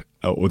hype,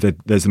 or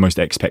there's the most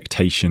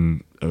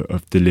expectation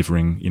of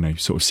delivering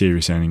sort of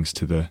serious earnings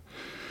to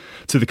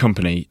the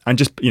company, and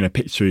just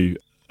pick through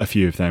a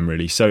few of them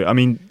really. So I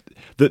mean,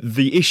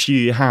 the issue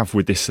you have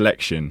with this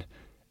selection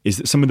is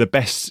that some of the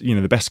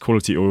best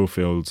quality oil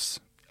fields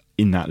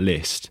in that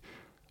list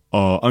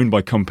are owned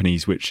by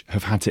companies which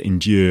have had to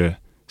endure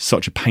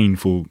such a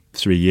painful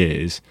 3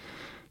 years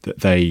that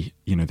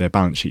their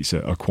balance sheets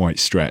are quite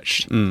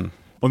stretched. On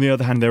the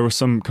other hand, there are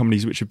some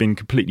companies which have been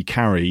completely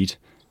carried,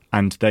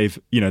 and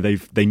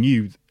they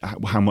knew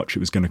how much it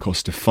was going to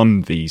cost to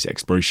fund these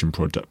exploration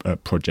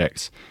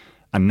projects,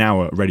 and now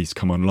are ready to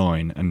come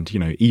online. And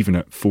even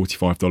at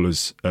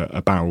 $45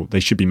 a barrel, they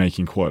should be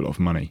making quite a lot of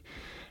money.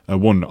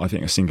 One I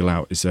think I single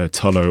out is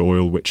Tullow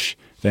Oil, which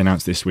they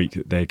announced this week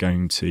that they're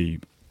going to.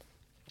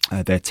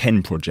 Their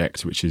 10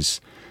 project, which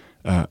is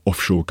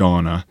offshore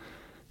Ghana,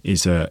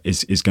 is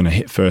going to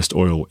hit first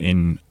oil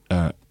in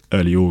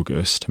early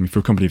August. I mean, for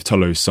a company of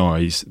Tullow's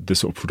size, the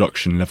sort of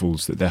production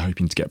levels that they're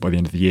hoping to get by the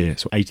end of the year,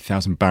 so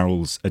 80,000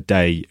 barrels a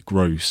day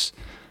gross,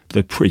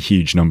 they're pretty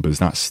huge numbers.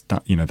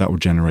 That will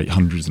generate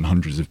hundreds and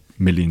hundreds of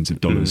millions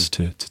of dollars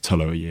to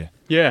Tullow a year.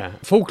 Yeah,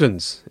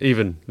 Falklands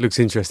even looks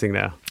interesting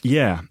now.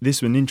 Yeah, this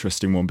is an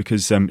interesting one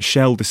because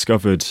Shell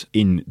discovered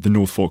in the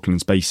North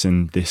Falklands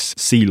Basin this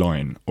Sea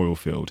Lion oil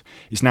field.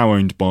 It's now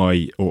owned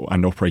by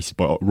and operated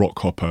by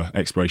Rockhopper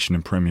Exploration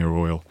and Premier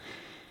Oil.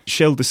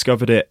 Shell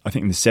discovered it, I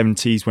think, in the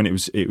 70s when it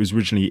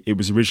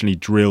was originally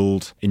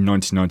drilled in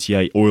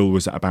 1998. Oil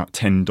was at about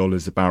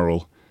 $10 a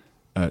barrel.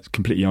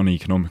 Completely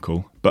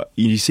uneconomical. But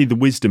you see the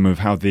wisdom of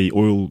how the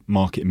oil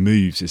market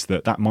moves is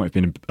that might have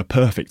been a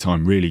perfect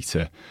time really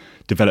to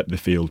develop the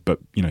field, but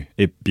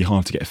it'd be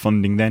hard to get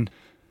funding then.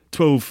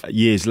 12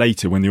 years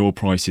later, when the oil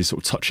price is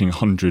sort of touching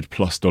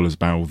 $100+ a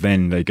barrel,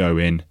 then they go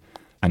in,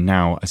 and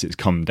now as it's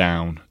come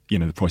down,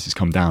 the price has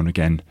come down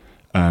again.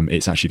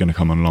 It's actually going to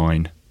come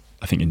online,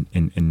 I think,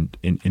 in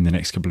the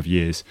next couple of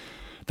years.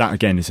 That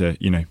again is a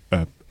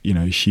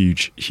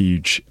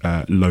huge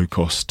low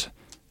cost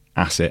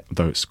asset,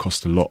 though it's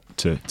cost a lot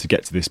to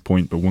get to this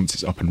point. But once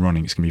it's up and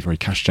running, it's going to be very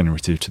cash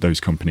generative to those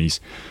companies,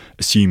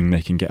 assuming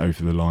they can get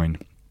over the line.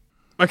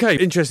 Okay,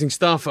 interesting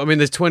stuff. I mean,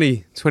 there's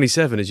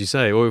 27, as you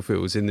say, oil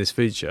fields in this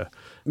feature,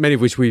 many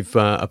of which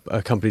are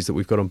companies that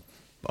we've got on,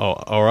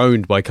 are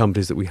owned by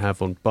companies that we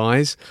have on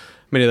buys.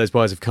 Many of those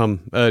buys have come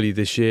early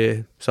this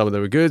year. Some of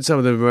them are good, some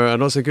of them are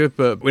not so good,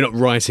 but we're not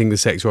writing the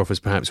sector off as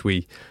perhaps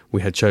we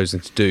had chosen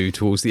to do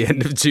towards the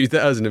end of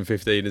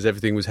 2015 as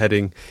everything was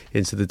heading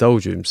into the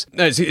doldrums.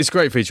 No, it's a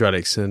great feature,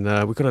 Alex, and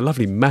we've got a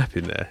lovely map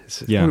in there. It's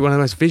probably one of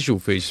the most visual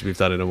features we've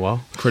done in a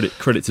while.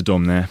 Credit to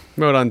Dom there.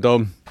 Well done,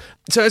 Dom.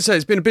 So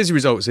it's been a busy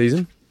result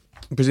season.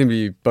 Presumably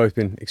you've both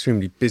been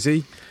extremely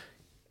busy.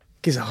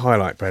 Give us a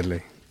highlight,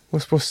 Bradley.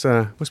 What's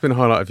been a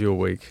highlight of your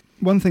week?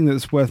 One thing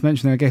that's worth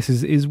mentioning, I guess,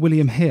 is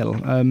William Hill.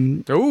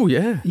 Oh,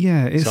 yeah.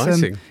 Yeah,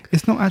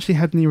 it's not actually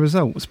had any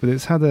results, but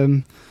it's had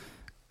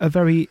a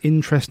very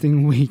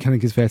interesting week, I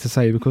think is fair to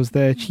say, because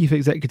their chief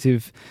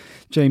executive,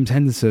 James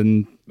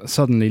Henderson,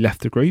 suddenly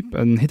left the group,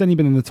 and he'd only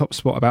been in the top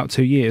spot about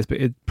 2 years, but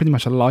he'd pretty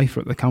much a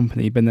lifer at the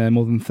company, been there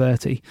more than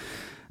 30.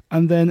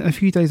 And then a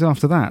few days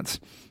after that,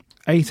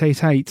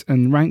 888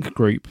 and Rank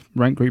Group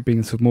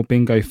being sort of more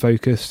bingo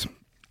focused,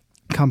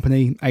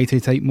 company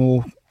 888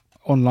 More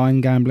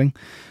Online Gambling,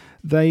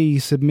 they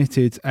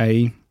submitted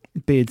a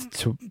bid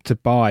to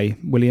buy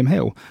William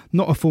Hill.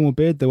 Not a formal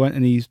bid, there weren't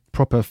any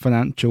proper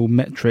financial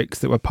metrics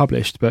that were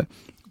published, but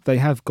they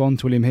have gone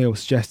to William Hill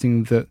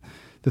suggesting that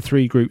the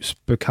three groups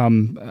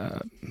become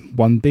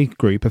one big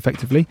group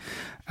effectively,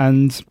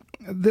 and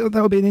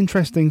that would be an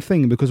interesting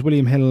thing, because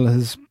William Hill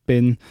has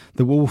been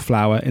the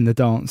wallflower in the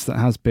dance that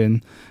has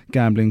been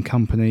gambling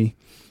company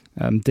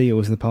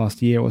deals in the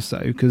past year or so,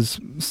 because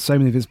so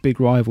many of its big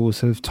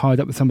rivals have tied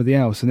up with somebody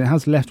else, and it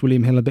has left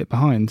William Hill a bit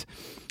behind.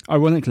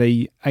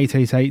 Ironically,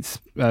 888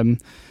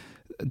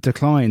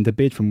 declined a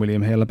bid from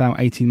William Hill about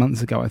 18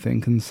 months ago, I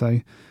think, and so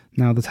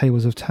now the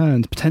tables have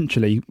turned.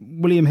 Potentially,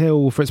 William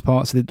Hill, for its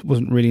part, said it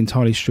wasn't really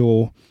entirely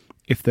sure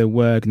if there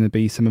were going to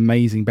be some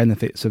amazing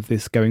benefits of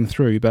this going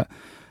through, but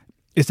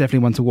it's definitely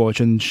one to watch,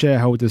 and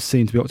shareholders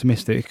seem to be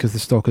optimistic because the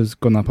stock has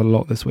gone up a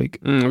lot this week.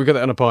 We've got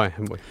that on a buy,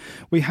 haven't we?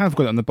 We have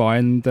got it on the buy,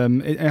 and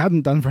it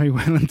hadn't done very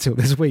well until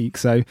this week,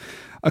 so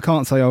I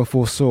can't say I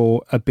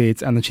foresaw a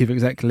bid and the chief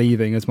exec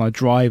leaving as my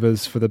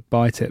drivers for the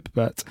buy tip,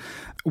 but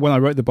when I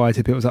wrote the buy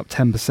tip, it was up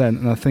 10%,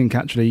 and I think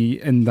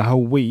actually in the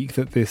whole week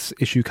that this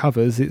issue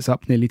covers, it's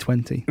up nearly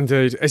 20%.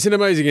 Indeed. It's an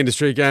amazing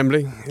industry,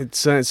 gambling. It's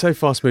so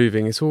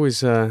fast-moving. It's always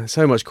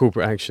so much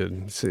corporate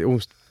action. It's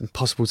almost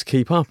impossible to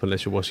keep up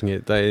unless you're watching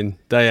it day in,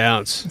 day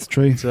out. It's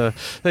true. There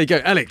you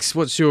go. Alex,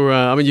 what's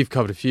your... you've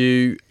covered a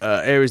few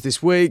areas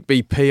this week.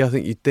 BP, I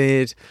think you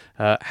did.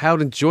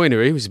 Howden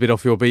Joinery, which is a bit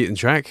off your beaten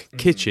track. Mm-hmm.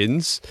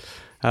 Kitchens.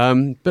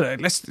 But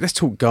let's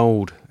talk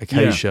gold.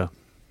 Acacia. Yeah.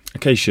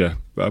 Acacia,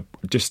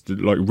 just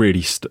like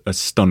really a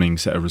stunning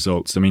set of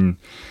results. I mean,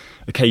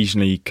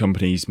 occasionally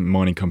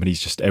mining companies,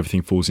 just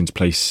everything falls into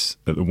place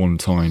at the one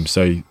time.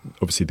 So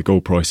obviously the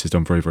gold price has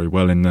done very, very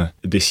well in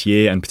this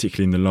year, and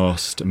particularly in the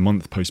last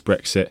month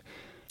post-Brexit.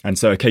 And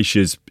so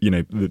Acacia's,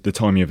 the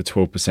timing of a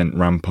 12%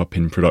 ramp up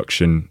in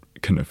production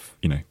couldn't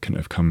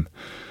have come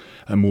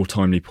at a more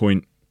timely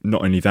point.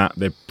 Not only that,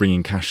 they're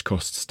bringing cash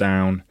costs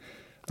down.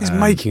 It's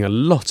making a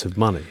lot of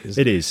money,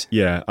 isn't it? It is,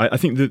 yeah. I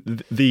think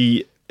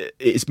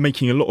it's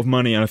making a lot of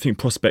money, and I think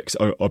prospects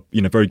are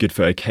very good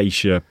for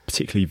Acacia,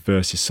 particularly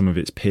versus some of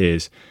its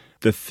peers.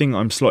 The thing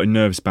I'm slightly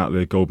nervous about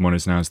the gold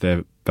miners now is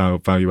their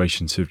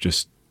valuations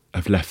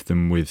have left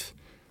them with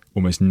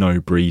almost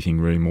no breathing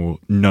room or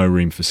no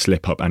room for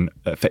slip up, and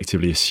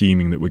effectively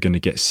assuming that we're going to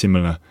get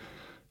similar,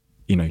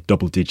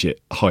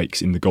 double-digit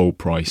hikes in the gold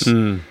price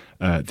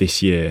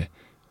this year.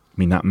 I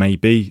mean, that may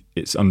be.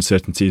 It's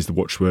uncertainty is the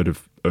watchword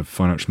of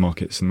financial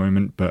markets at the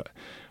moment, but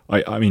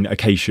I mean,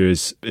 Acacia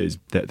is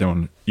they're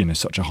on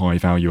such a high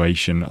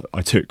valuation.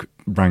 I took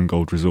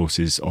Randgold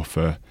Resources off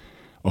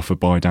a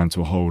buy down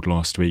to a hold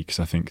last week, because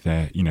I think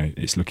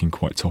it's looking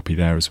quite toppy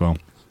there as well.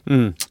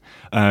 But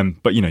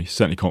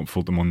certainly can't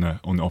fault them on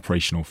the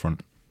operational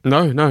front.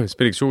 No, it's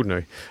been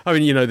extraordinary. I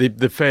mean,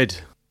 the Fed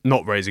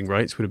not raising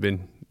rates would have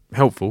been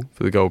helpful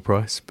for the gold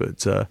price,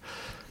 but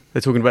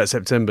they're talking about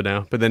September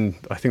now, but then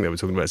I think they were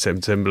talking about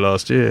September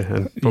last year,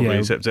 and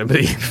probably September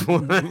the year before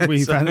that.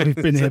 We've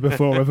been here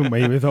before, haven't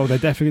we? With they're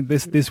definitely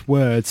this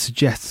word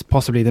suggests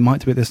possibly they might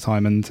do it this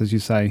time, and as you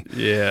say,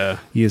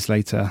 years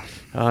later.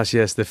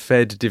 Yes, the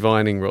Fed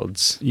divining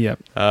rods. Yep.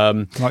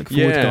 Like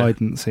forward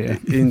guidance here.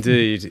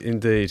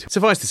 Indeed.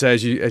 Suffice to say,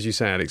 as you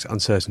say, Alex,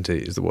 uncertainty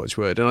is the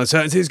watchword, and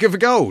uncertainty is good for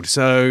gold.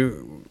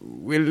 So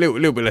we're a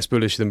little bit less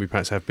bullish than we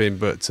perhaps have been,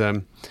 but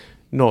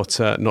not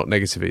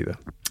negative either.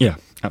 Yeah,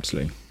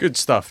 absolutely. Good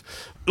stuff.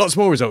 Lots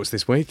more results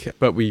this week,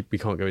 but we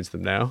can't go into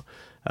them now.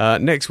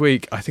 Next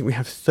week, I think we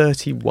have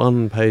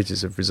 31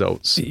 pages of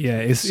results. Yeah,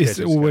 it's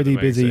already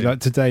busy. Like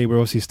today, we're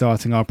obviously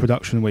starting our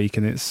production week,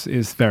 and it's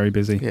very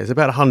busy. Yeah, it's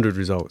about 100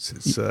 results.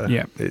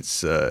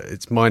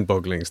 It's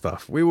mind-boggling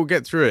stuff. We will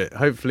get through it.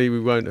 Hopefully, we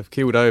won't have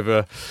keeled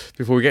over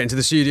before we get into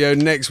the studio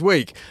next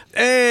week.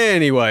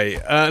 Anyway,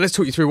 let's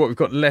talk you through what we've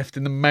got left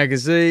in the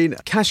magazine.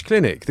 Cash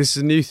Clinic. This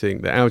is a new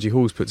thing that Algie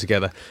Hall's put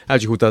together.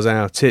 Algie Hall does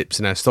our tips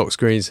and our stock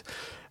screens,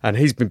 and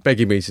he's been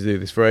begging me to do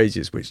this for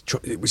ages, which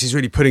is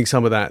really putting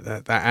some of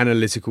that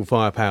analytical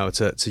firepower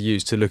to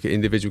use to look at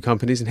individual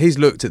companies. And he's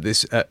looked at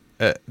this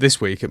this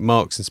week at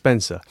Marks and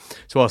Spencer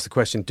to ask the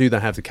question: do they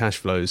have the cash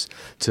flows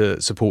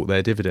to support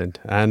their dividend?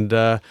 And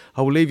I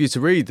will leave you to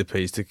read the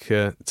piece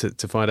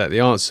to find out the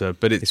answer.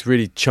 But it's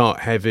really chart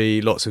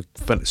heavy, lots of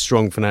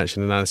strong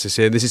financial analysis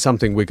here. This is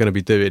something we're going to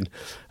be doing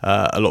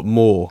a lot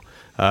more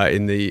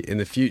in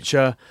the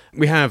future.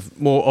 We have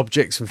more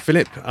objects from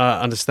Philip,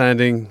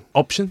 understanding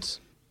options,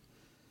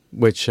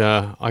 which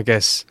I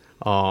guess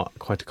are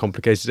quite a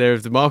complicated area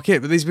of the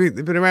market, but they've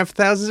been around for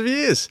thousands of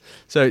years,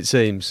 so it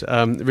seems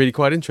really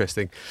quite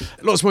interesting.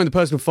 Lots more in the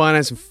personal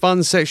finance and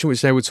funds section,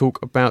 which they will talk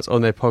about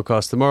on their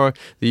podcast tomorrow.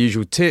 The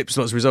usual tips,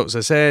 lots of results, I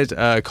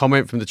said,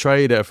 comment from the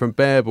trader, from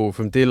Bearball,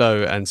 from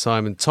Dillo and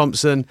Simon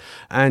Thompson,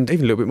 and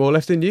even a little bit more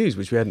left in news,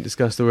 which we hadn't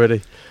discussed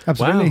already.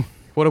 Absolutely. Wow,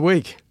 what a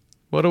week.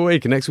 What a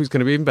week, and next week's going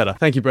to be even better.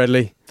 Thank you,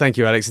 Bradley. Thank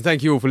you, Alex, and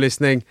thank you all for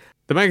listening.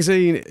 The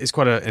magazine is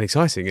quite an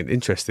exciting and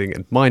interesting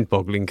and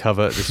mind-boggling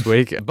cover this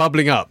week.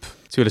 Bubbling Up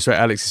to illustrate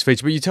Alex's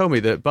feature. But you told me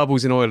that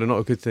bubbles in oil are not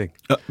a good thing.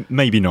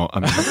 Maybe not. I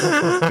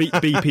mean,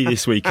 BP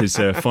this week has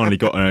finally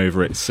gotten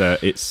over its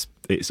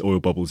oil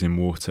bubbles in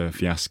water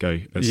fiasco.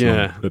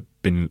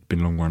 Been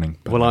long running.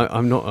 Well,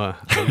 I'm not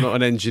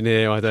an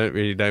engineer. I don't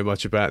really know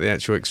much about the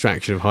actual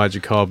extraction of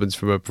hydrocarbons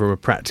from a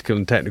practical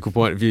and technical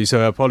point of view.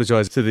 So I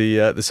apologise to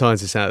the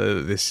scientists out there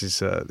that this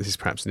is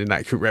perhaps an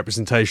inaccurate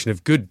representation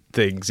of good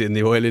things in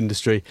the oil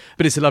industry.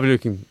 But it's a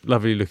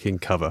lovely looking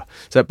cover.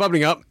 So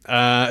bubbling up,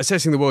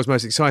 assessing the world's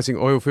most exciting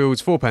oil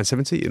fields,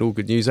 £4.70 in all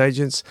good news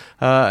agents,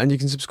 and you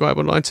can subscribe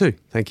online too.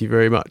 Thank you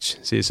very much.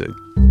 See you soon.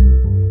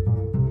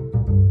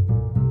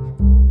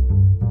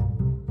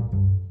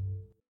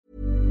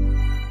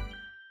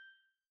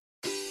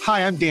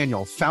 Hi, I'm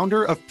Daniel,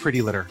 founder of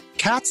Pretty Litter.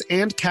 Cats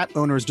and cat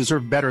owners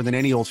deserve better than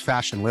any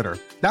old-fashioned litter.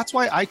 That's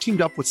why I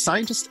teamed up with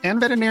scientists and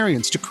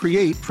veterinarians to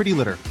create Pretty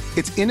Litter.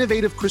 Its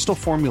innovative crystal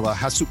formula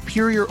has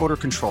superior odor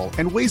control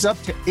and weighs up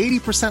to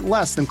 80%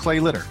 less than clay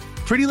litter.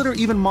 Pretty Litter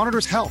even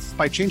monitors health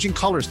by changing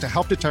colors to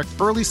help detect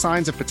early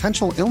signs of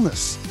potential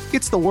illness.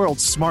 It's the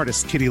world's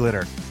smartest kitty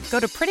litter. Go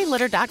to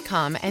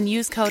prettylitter.com and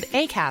use code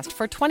ACAST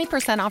for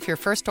 20% off your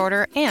first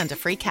order and a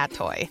free cat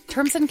toy.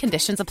 Terms and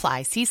conditions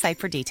apply. See site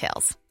for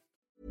details.